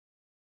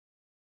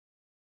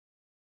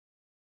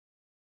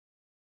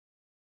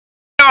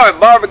are at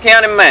Barber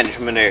County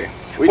Management Area.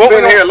 We'd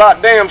been here a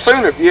lot damn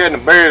sooner if you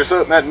hadn't buried us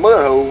up in that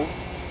mud hole.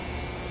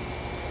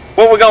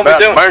 What we gonna be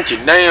doing? Burnt your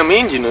damn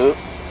engine up.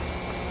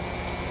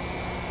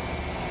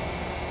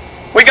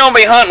 We're gonna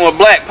be hunting with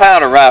black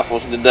powder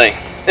rifles today.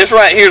 This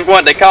right here is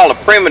what they call a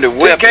primitive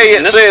weapon.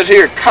 TK, it says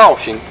here,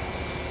 caution.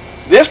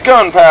 This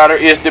gunpowder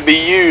is to be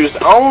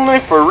used only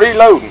for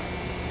reloading.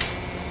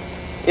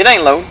 It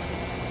ain't loading.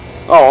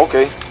 Oh,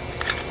 okay.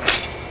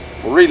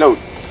 Well, reload.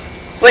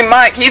 See,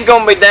 Mike, he's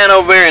gonna be down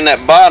over there in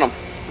that bottom.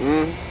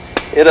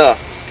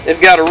 It's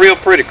got a real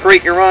pretty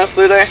creek that runs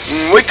through there.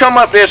 We come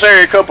up this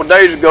area a couple of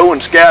days ago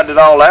and scouted it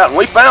all out, and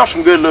we found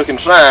some good looking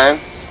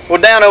signs.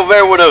 Well, down over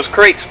there where those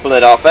creeks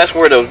split off, that's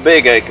where those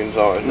big acorns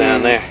are, is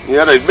down there.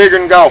 Yeah, they're bigger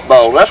than golf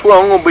balls. That's where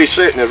I'm going to be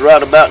sitting, is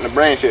right about in the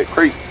branch of that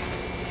creek.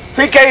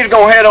 TK's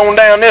going to head on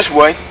down this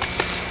way.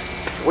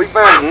 We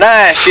found a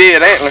nice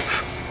shed antler.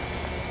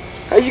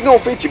 How you going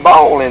to fit your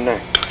ball in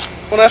there?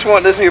 Well, that's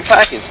what this here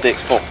packing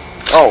stick's for.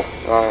 Oh,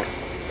 all right.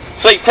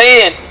 See,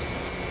 Ted,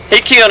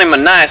 he killed him a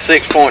nice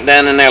 6-point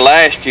down in there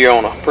last year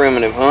on a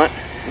primitive hunt.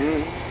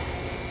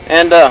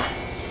 And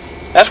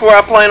that's where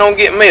I plan on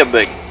getting me a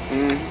big.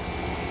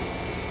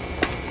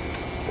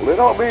 Well, it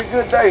ought to be a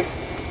good day.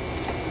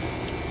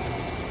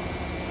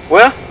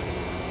 Well,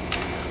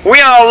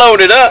 we all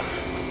loaded up,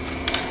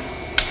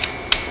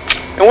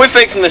 and we're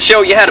fixing to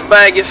show you how to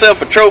bag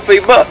yourself a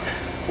trophy buck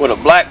with a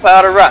black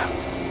powder rifle.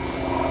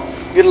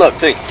 Good luck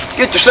to you.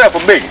 Get yourself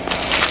a big one.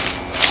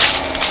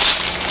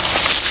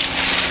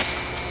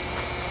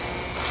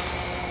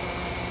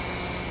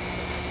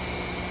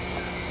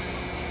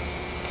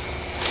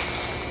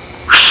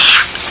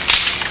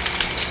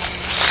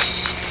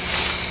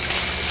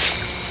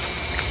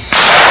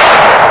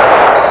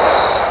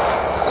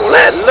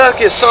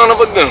 Lucky son of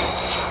a gun.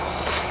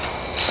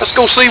 Let's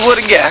go see what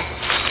he got.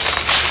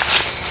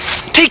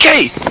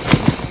 TK,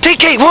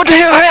 what the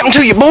hell happened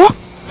to you, boy?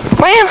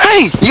 Man,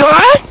 hey, you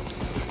alright?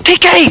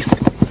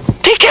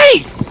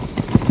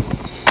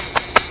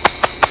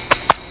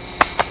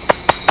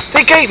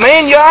 TK,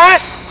 man, you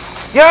alright?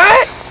 You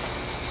alright?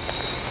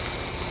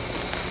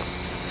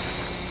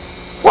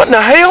 What in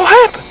the hell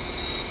happened?